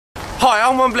Hi,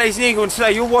 I'm One Blazing Eagle, and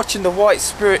today you're watching the White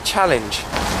Spirit Challenge.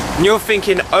 And you're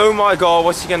thinking, oh my god,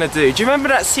 what's he gonna do? Do you remember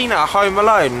that scene at Home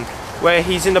Alone where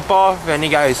he's in the bath and he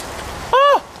goes,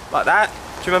 oh, like that?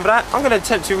 Do you remember that? I'm gonna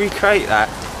attempt to recreate that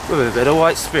with a bit of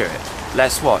White Spirit.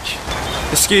 Let's watch.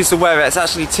 Excuse the weather, it's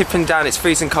actually tipping down, it's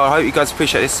freezing cold. I hope you guys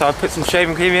appreciate this. So I put some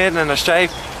shaving cream in and I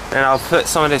shave, and I'll put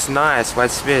some of this nice White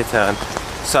Spirit on.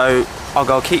 So I'll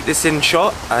go keep this in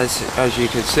shot, as you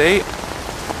can see.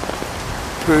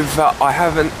 Prove that I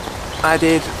haven't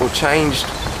added or changed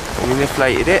or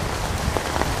manipulated it.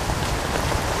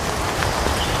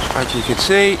 As you can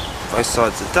see, both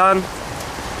sides are done.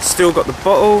 Still got the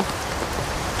bottle,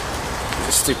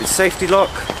 the stupid safety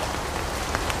lock.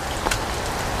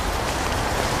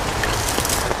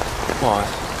 Why?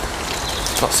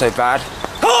 It's not so bad.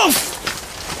 Oh!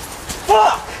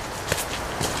 Fuck!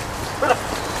 Where the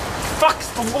fuck's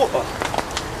the water?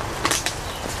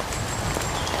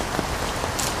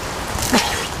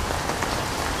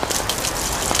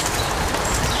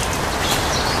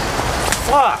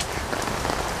 Fuck!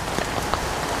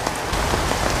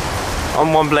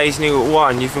 I'm One Blazing Eagle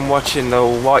 1. You've been watching the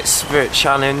White Spirit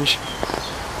Challenge.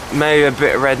 Maybe a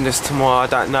bit of redness tomorrow, I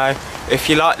don't know. If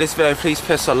you like this video, please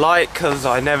press a like, because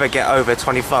I never get over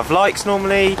 25 likes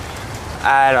normally.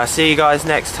 And I'll see you guys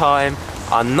next time.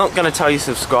 I'm not going to tell you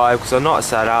subscribe because I'm not a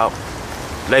sellout.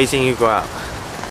 Blazing Eagle out.